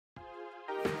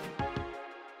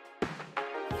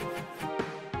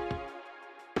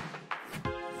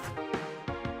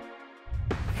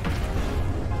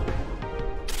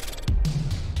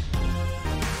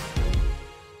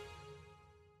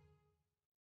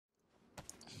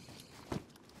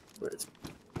Where is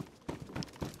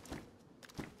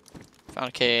Found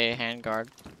a K handguard.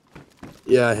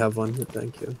 Yeah, I have one.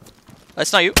 Thank you.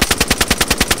 That's not you.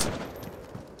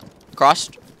 Cross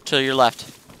to your left.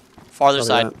 Farther Copy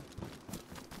side. that.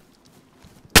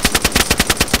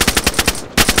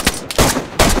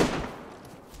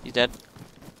 He's dead.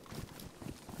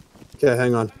 Okay,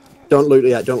 hang on. Don't loot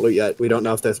yet. Don't loot yet. We don't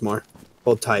know if there's more.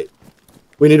 Hold tight.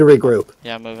 We need to regroup.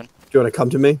 Yeah, I'm moving. Do you want to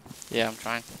come to me? Yeah, I'm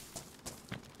trying.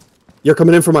 You're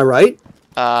coming in from my right?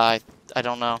 I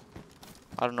don't know.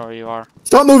 I don't know where you are.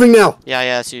 Stop moving now!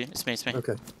 Yeah, it's you. It's me, it's me.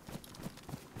 Okay.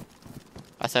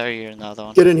 I thought you were in the other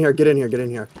one. Get in here, get in here, get in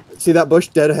here. See that bush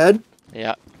dead ahead?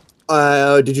 Yeah.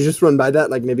 Did you just run by that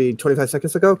like maybe 25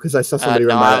 seconds ago? Because I saw somebody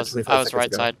run no, by I that was, 25 I was seconds right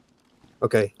ago. side.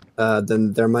 Okay,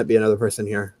 then there might be another person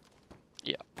here.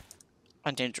 Yeah.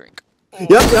 I didn't drink. Yep.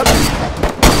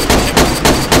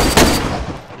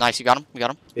 Nice, you got him? You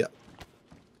got him? Yeah.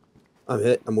 I'm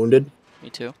hit, I'm wounded. Me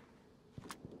too.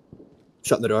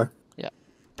 Shut the door. Yeah.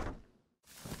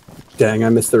 Dang, I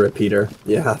missed the repeater.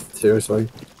 Yeah, seriously.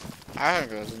 I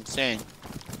think it was insane.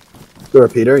 The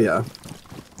repeater, yeah.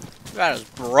 That was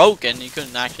broken. You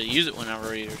couldn't actually use it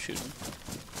whenever you were shooting.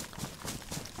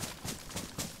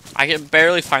 I can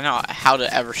barely find out how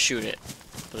to ever shoot it.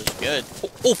 But it's good.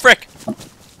 Oh, frick!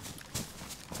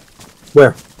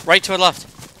 Where? Right to our left.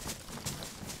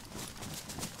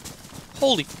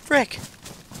 Holy frick!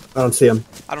 I don't see him.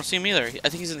 I don't see him either. I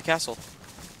think he's in the castle.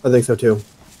 I think so too.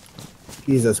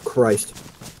 Jesus Christ.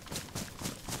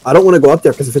 I don't want to go up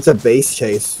there because if it's a base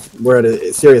chase, we're at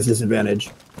a serious disadvantage.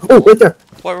 Oh, right there!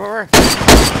 Where?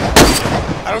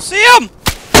 I don't see him!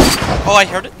 Oh, I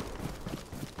heard it.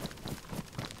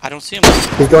 I don't see him.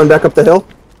 He's going back up the hill.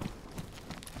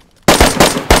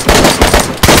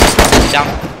 He's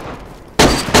down.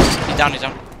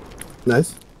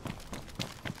 Nice.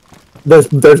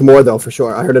 There's more though for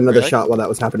sure. I heard another Really? shot while that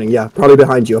was happening. Yeah, probably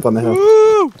behind you up on the hill.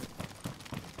 Woo!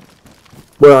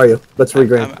 Where are you? Let's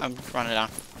regroup. I'm running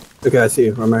down. Okay, I see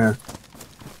you. I'm right here.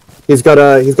 He's got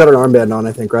an armband on,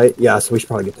 I think, right? Yeah, so we should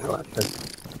probably get the hell out of here.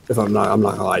 If I'm not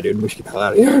gonna lie, dude. We should get the hell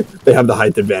out of here. They have the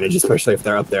height advantage, especially if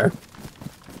they're up there.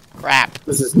 Crap.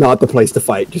 This is not the place to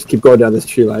fight. Just keep going down this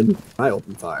tree line. I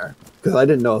opened fire because I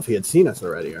didn't know if he had seen us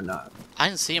already or not. I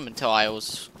didn't see him until I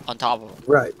was on top of him.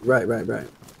 Right.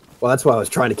 Well, that's why I was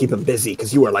trying to keep him busy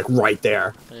because you were like right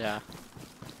there. Yeah.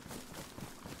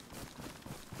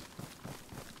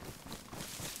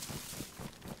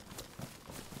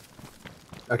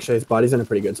 Actually, his body's in a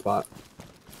pretty good spot.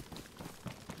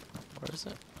 Where is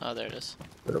it? Oh, there it is.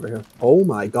 Right over here. Oh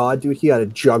my god, dude, he had a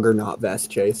juggernaut vest,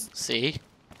 Chase. See?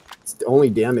 It's the only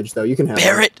damage, though. You can have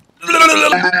Barrett!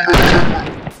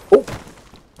 Oh!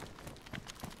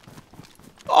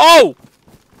 Oh!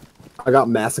 I got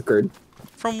massacred.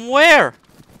 From where?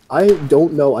 I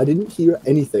don't know. I didn't hear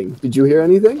anything. Did you hear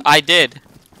anything? I did.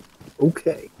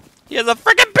 Okay. He has a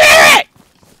freaking Barrett!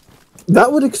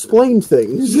 That would explain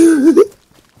things.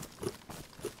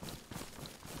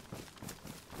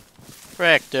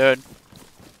 Frick, dude.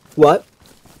 What?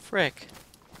 Frick.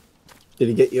 Did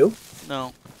he get you?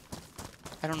 No.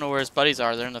 I don't know where his buddies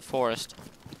are. They're in the forest.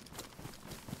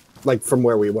 Like, from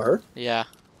where we were? Yeah.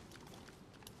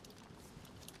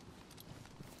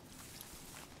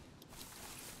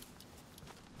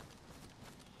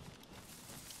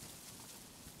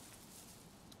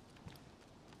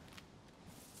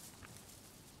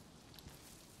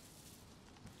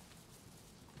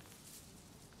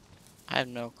 I have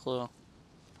no clue.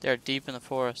 They're deep in the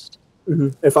forest. Mm-hmm.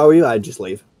 If I were you, I'd just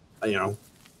leave. You know,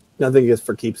 nothing is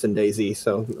for keeps in DayZ,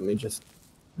 so let me just...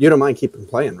 You don't mind keeping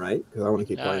playing, right? Because I want to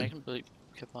keep Yeah, playing. I can believe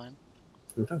keep playing.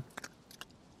 Okay.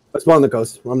 Let's spawn on the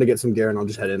coast. I'm going to get some gear and I'll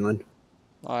just head inland.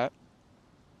 Alright.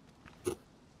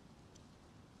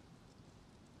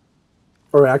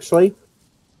 Or actually,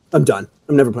 I'm done.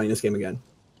 I'm never playing this game again.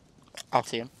 I'll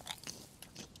see him.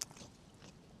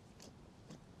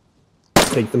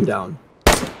 Take them down.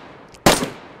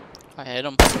 I hit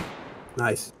him.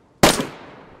 Nice.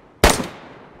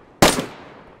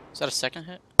 Is that a second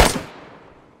hit?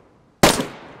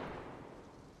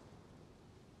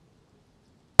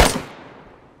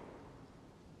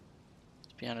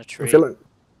 It's behind a tree. I'm feeling...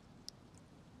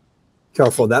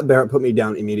 Careful, that Barrett put me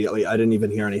down immediately. I didn't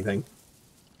even hear anything.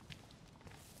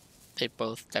 They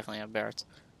both definitely have Barretts.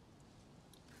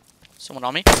 Someone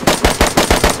on me?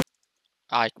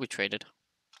 We traded.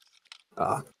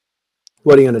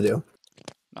 What are you going to do?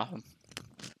 Nothing.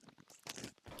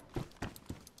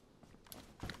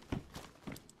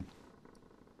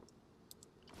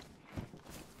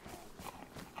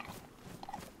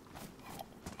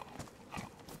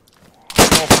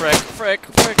 Oh, frick.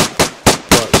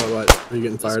 What? Are you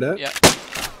getting fired at? Yeah.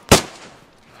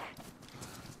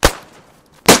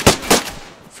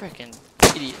 Freaking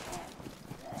idiot.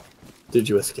 Did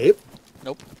you escape?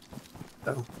 Nope.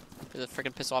 Oh. Because it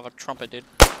freaking pissed off a trumpet, dude.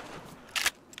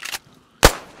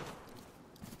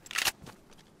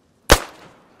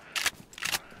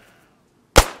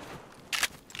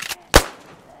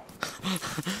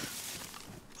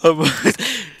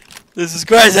 This is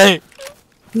crazy.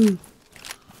 I'm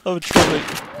a trumpet.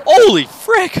 Holy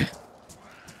frick!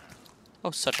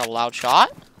 Oh, such a loud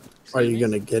shot. Are you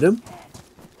gonna get him?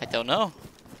 I don't know.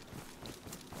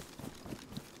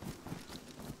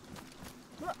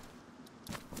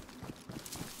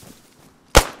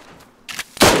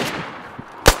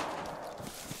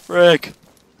 Frick.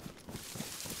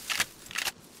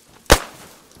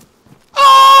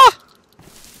 Ah!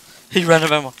 He ran out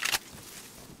of ammo.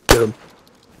 Get him.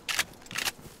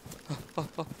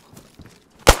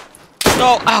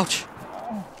 No, ouch.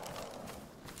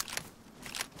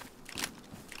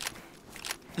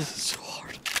 This is so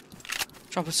hard.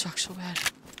 Trumpet sucks so bad.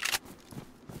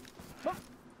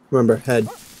 Remember, head.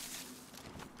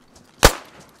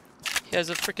 He has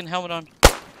a freaking helmet on.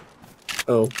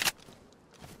 Oh.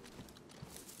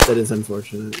 That is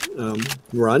unfortunate.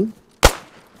 Run?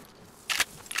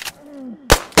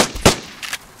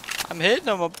 I'm hitting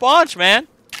him a bunch, man.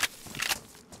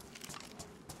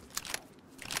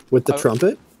 With the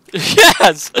trumpet?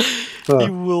 Yes! Huh. He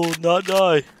will not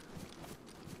die.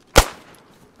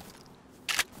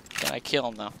 Can I kill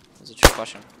him though? That's a true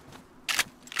question.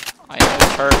 I know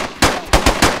he's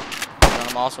hurt. But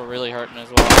I'm also really hurting as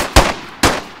well.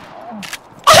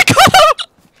 I got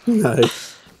him!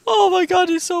 Nice. Oh my god,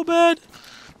 he's so bad.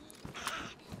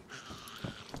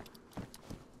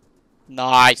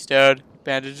 Nice, dude.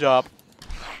 Bandage up.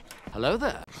 Hello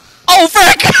there. Oh,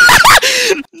 frick!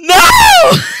 No!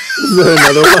 Is there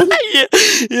another one?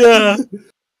 Yeah.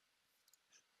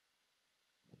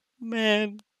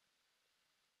 Man.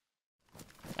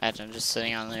 Imagine just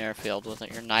sitting on the airfield with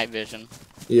your night vision.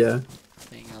 Yeah.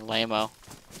 Being a lame-o.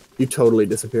 You totally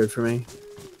disappeared from me.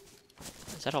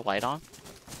 Is that a light on?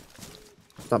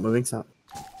 Stop moving, stop.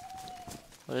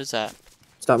 What is that?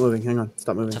 Stop moving, hang on.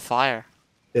 Stop moving. It's a fire.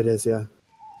 It is, yeah.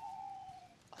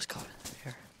 Let's go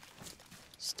here.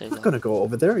 Stay I'm low. not gonna go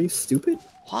over there, are you stupid?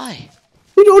 Why?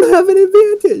 We don't have an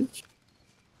advantage!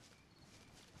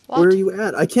 What? Where are you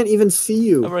at? I can't even see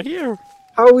you. I'm right here.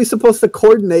 How are we supposed to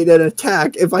coordinate an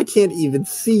attack if I can't even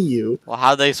see you? Well, how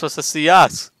are they supposed to see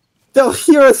us? They'll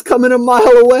hear us coming a mile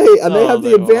away, and they Oh, have the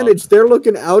they won't. advantage. They're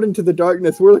looking out into the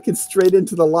darkness. We're looking straight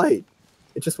into the light.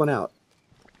 It just went out.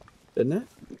 Didn't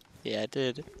it? Yeah, it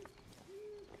did.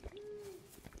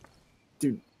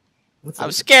 Dude, what's I'm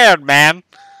over, scared, man.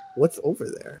 what's over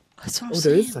there? That's what I'm Oh,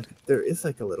 there saying. is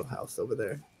like a little house over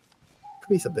there. Could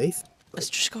be some base. Let's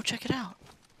just go check it out.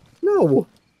 No.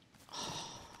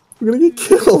 We're gonna get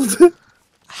killed.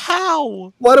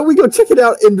 How? Why don't we go check it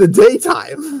out in the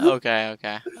daytime? Okay,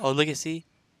 okay. Oh, look at see.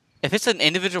 If it's an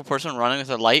individual person running with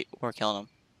a light, we're killing them.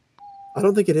 I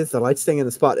don't think it is. The light's staying in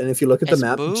the spot, and if you look at the It's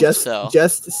map, moved, just though.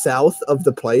 south of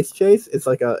the place, Chase, it's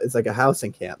like a house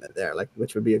encampment there, like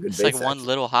which would be a good It's base. like one actually.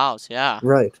 little house, yeah.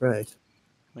 Right. I'm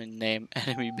gonna name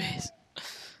enemy base.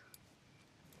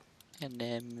 And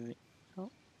then,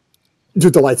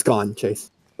 Dude, the light's gone,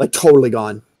 Chase. Like totally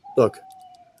gone. Look.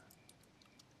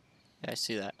 yeah, I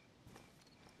see that.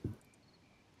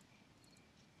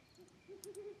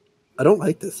 I don't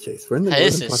like this, Chase. We're in the Hey,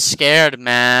 this northern is part- scared,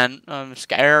 man. I'm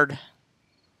scared.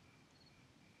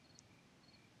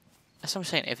 That's what I'm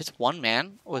saying. If it's one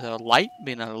man with a light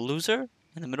being a loser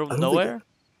in the middle I of don't think nowhere,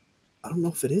 I don't know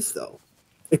if it is though.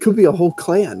 It could be a whole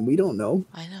clan. We don't know.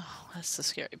 I know. That's the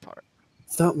scary part.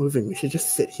 Stop moving. We should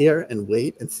just sit here and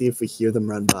wait and see if we hear them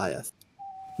run by us.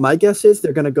 My guess is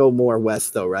they're gonna go more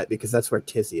west though, right? Because that's where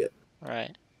Tizzy is.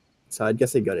 Right. So I'd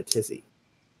guess they'd go to Tizzy.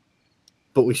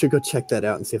 But we should go check that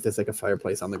out and see if there's like a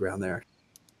fireplace on the ground there.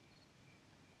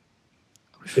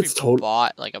 I wish we It's tot-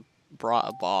 bought like brought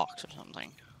a box or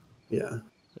something. Yeah. We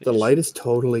The just- light is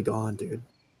totally gone, dude.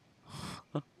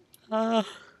 Uh,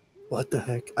 What the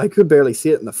heck? I could barely see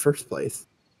it in the first place.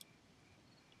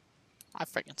 I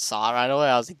freaking saw it right away.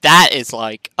 I was like, that is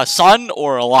like a sun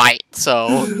or a light. So,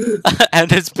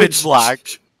 and it's pitch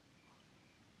black.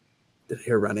 Did I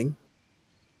hear running?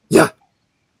 Yeah.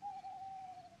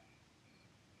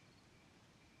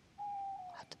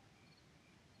 What?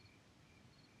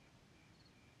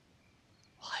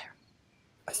 Liar.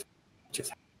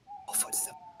 Just all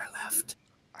footsteps on our left.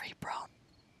 Are you prone?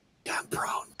 Yeah, I'm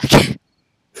prone.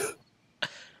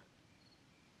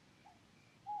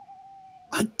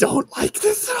 I don't like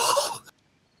this at all.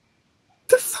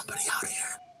 There's somebody out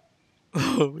here.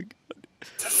 Oh my god.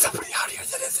 There's somebody out here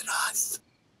that isn't us.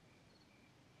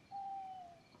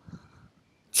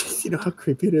 Jeez, you know how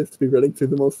creepy it is to be running through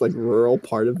the most like rural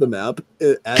part of the map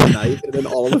at night, and then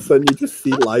all of a sudden you just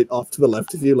see light off to the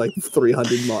left of you, like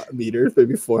 300 meters,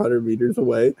 maybe 400 meters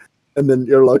away, and then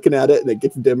you're looking at it, and it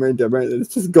gets dimmer and dimmer, and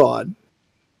it's just gone.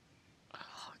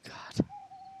 Oh god.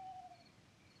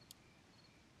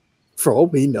 For all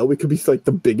we know, we could be like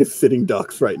the biggest sitting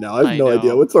ducks right now. I have no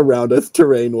idea know. what's around us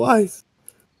terrain-wise.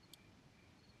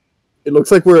 It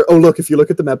looks like we're... Oh, look, if you look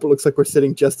at the map, it looks like we're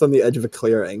sitting just on the edge of a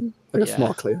clearing. Like a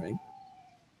small clearing.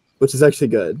 Which is actually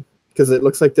good. Because it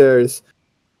looks like there's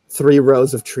 3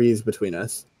 rows of trees between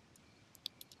us.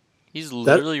 He's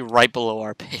literally right below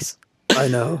our base. I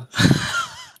know.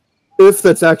 If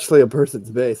that's actually a person's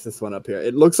base, this one up here.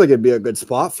 It looks like it'd be a good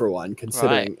spot for one,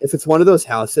 considering... Right. If it's one of those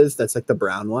houses that's like the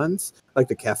brown ones, like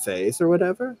the cafes or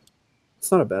whatever,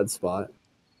 it's not a bad spot.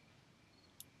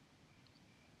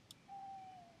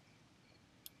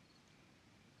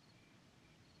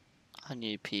 I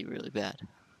need to pee really bad.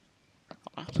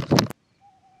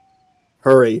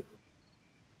 Hurry.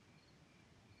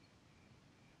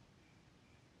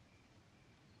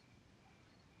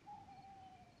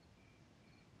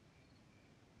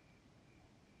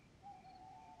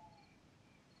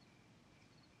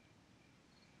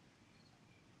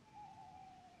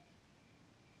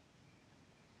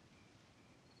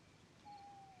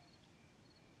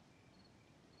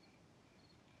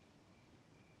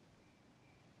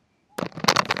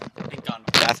 Thank God,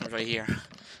 my bathroom's right here.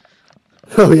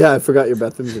 Oh yeah, I forgot your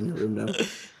bathroom's in your room now.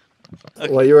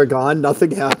 Okay. While you were gone,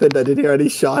 nothing happened. I didn't hear any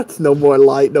shots, no more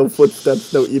light, no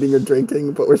footsteps, no eating or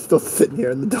drinking, but we're still sitting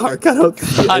here in the dark. I don't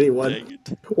see God anyone. dang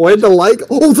it. Where'd the light?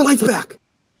 Oh, the light's back!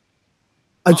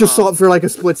 I just saw it for like a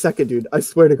split second, dude. I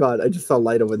swear to God, I just saw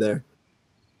light over there.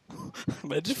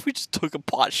 Imagine if we just took a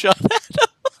pot shot at him.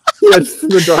 Yeah, just in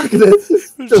the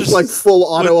darkness. Just like full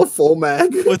auto, a full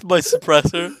mag. With my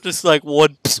suppressor. Just like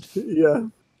one. Yeah.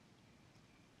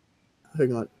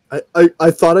 Hang on.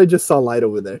 I thought I just saw light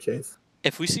over there, Chase.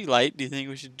 If we see light, do you think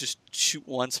we should just shoot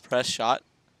one suppress shot?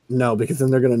 No, because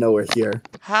then they're gonna know we're here.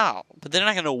 How? But they're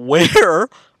not gonna know where.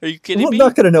 Are you kidding Well, me?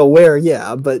 not gonna know where,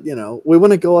 yeah, but you know, we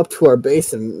want to go up to our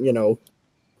base and you know,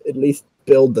 at least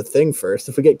build the thing first.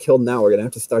 If we get killed now, we're gonna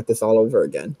have to start this all over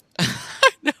again.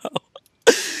 No.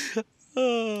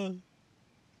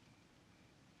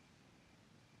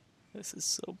 This is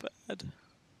so bad.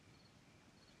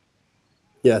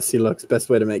 Yeah, see, looks best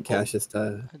way to make cash is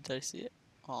to. Did I see it?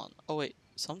 On. Oh wait,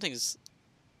 something's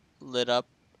lit up.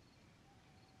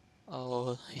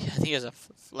 Oh, yeah, I think it's a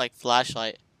like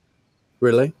flashlight.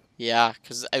 Really? Yeah,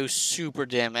 because it was super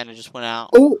dim and it just went out.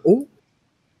 Oh, oh.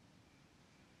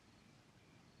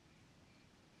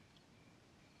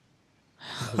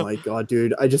 Oh my god,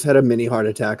 dude! I just had a mini heart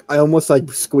attack. I almost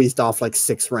like squeezed off like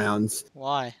 6 rounds.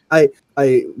 Why?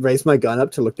 I raised my gun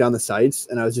up to look down the sights,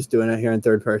 and I was just doing it here in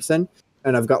third person.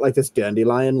 And I've got like this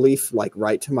dandelion leaf like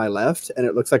right to my left, and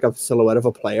it looks like a silhouette of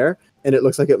a player, and it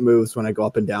looks like it moves when I go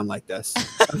up and down like this.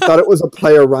 I thought it was a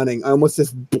player running. I almost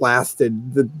just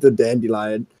blasted the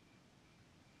dandelion.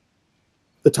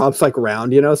 The top's like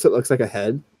round, you know, so it looks like a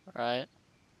head. Right.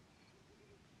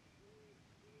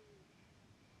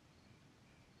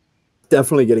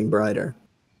 Definitely getting brighter.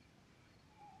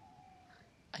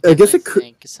 I guess it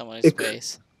think someone's it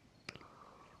base.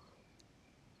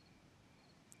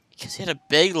 Because he had a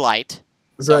big light.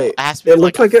 So Right. it has to be It like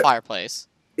looked like a it- fireplace.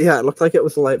 Yeah, it looked like it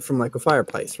was a light from like a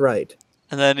fireplace, right?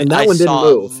 And then And that I one didn't saw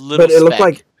move, a little but it looked speck.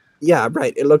 like, yeah,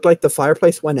 right. It looked like the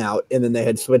fireplace went out, and then they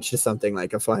had switched to something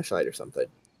like a flashlight or something.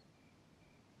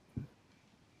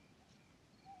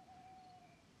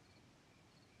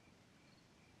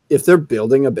 If they're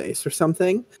building a base or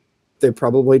something, they're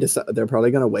probably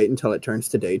going to wait until it turns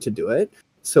to day to do it.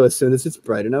 So as soon as it's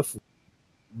bright enough,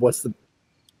 what's the?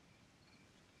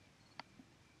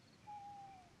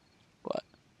 What?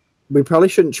 We probably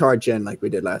shouldn't charge in like we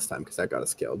did last time because that got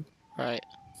us killed. Right.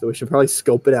 So we should probably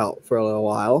scope it out for a little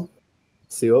while,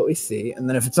 see what we see, and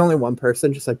then if it's only one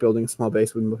person, just like building a small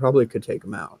base, we probably could take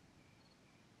them out,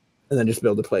 and then just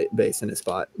build a base in his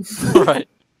spot. Right.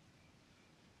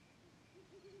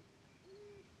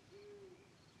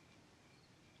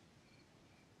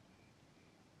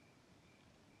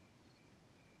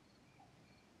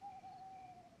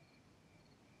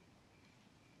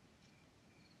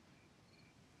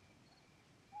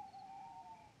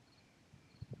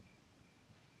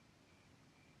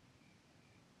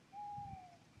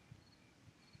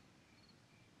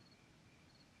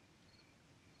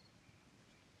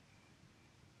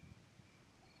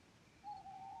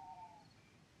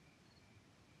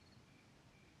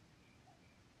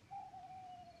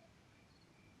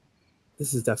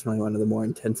 This is definitely one of the more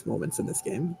intense moments in this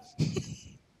game.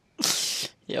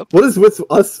 Yep. What is with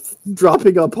us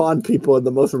dropping upon people in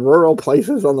the most rural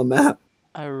places on the map?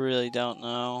 I really don't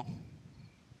know.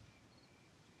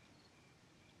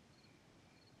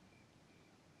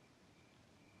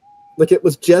 Like, it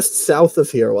was just south of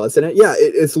here, wasn't it? Yeah,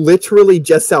 it's literally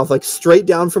just south. Like, straight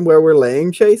down from where we're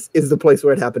laying, Chase, is the place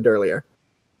where it happened earlier.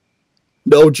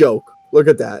 No joke. Look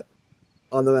at that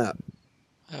on the map.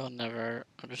 I will never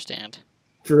understand.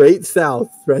 Straight south,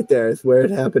 right there, is where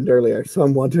it happened earlier. So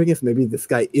I'm wondering if maybe this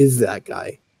guy is that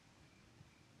guy.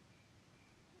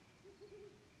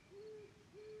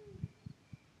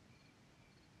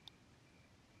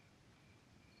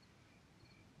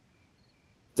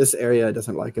 This area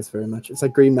doesn't like us very much. It's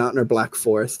like Green Mountain or Black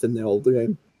Forest in the old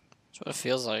game. That's what it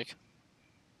feels like.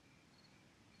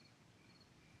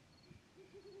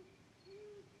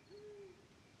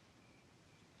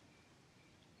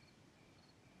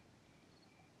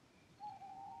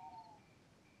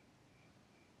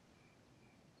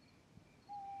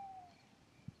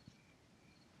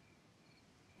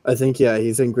 I think, yeah,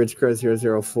 he's in Gridge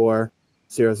 004,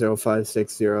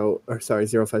 00560, or sorry,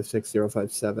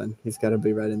 056057. He's got to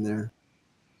be right in there.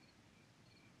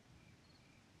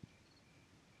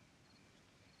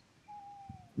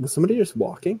 Was somebody just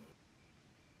walking?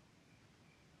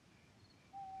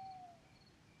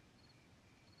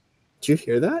 Did you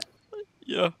hear that?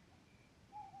 Yeah.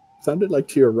 Sounded like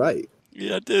to your right.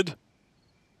 Yeah, it did.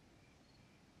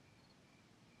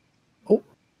 Oh.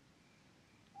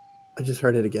 I just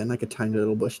heard it again, like a tiny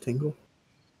little bush tingle.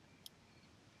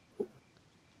 What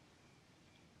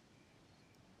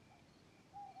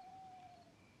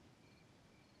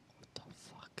the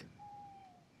fuck?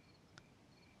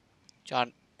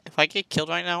 John, if I get killed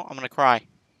right now, I'm gonna cry.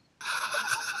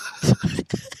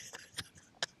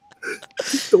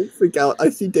 Don't freak out. I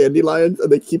see dandelions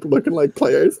and they keep looking like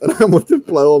players, and I want to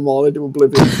blow them all into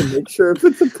oblivion to make sure if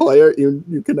it's a player,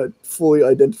 you can fully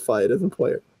identify it as a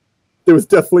player. There was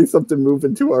definitely something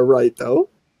moving to our right, though.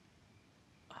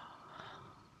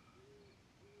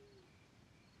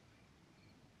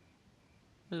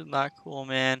 This is not cool,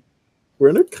 man. We're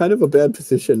in a kind of a bad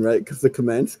position, right? Because the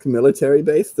Kamansk military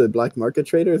base, the black market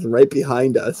trader, is right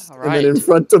behind us. All And then in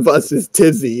front of us is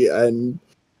Tizzy, and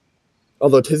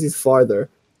although Tizzy's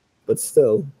farther, but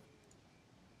still.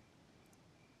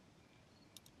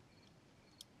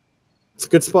 It's a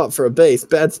good spot for a base.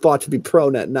 Bad spot to be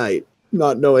prone at night,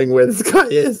 not knowing where this guy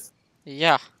is.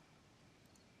 Yeah.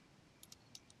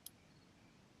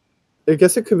 I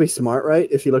guess it could be smart, right?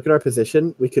 If you look at our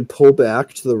position, we could pull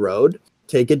back to the road,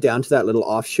 take it down to that little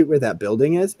offshoot where that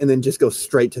building is, and then just go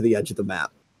straight to the edge of the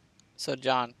map. So,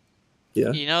 John.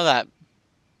 Yeah. You know that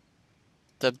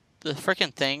the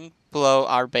freaking thing below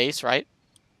our base, right?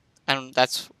 And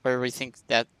that's where we think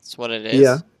that's what it is.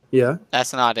 Yeah. Yeah.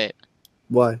 That's not it.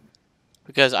 Why?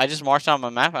 Because I just marked on my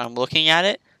map and I'm looking at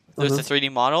it. There's the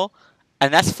 3D model,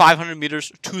 and that's 500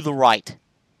 meters to the right.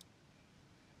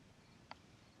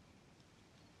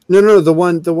 No, the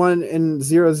one in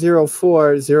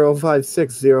 004,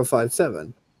 056,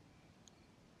 057.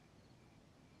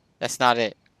 That's not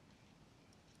it.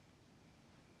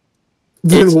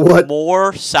 Then It's what?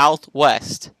 more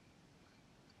southwest.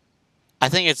 I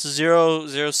think it's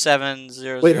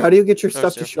 00700. Wait, how do you get your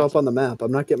stuff to show up on the map?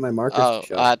 I'm not getting my markers to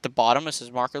show. At the bottom it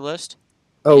says marker list.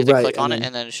 Oh, you have to right. click on it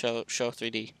and then show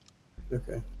 3D.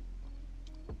 Okay.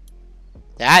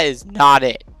 That is not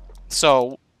it.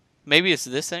 So maybe it's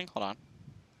this thing. Hold on.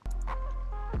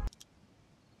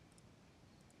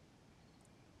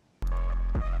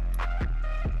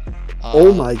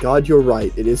 Oh my god, you're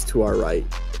right. It is to our right.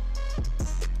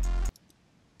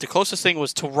 The closest thing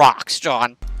was to rocks,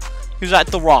 John. He was at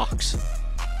the rocks.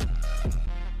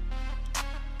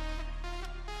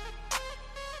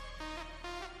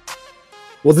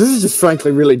 Well, this is just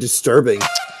frankly really disturbing.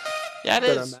 Yeah, it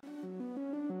is.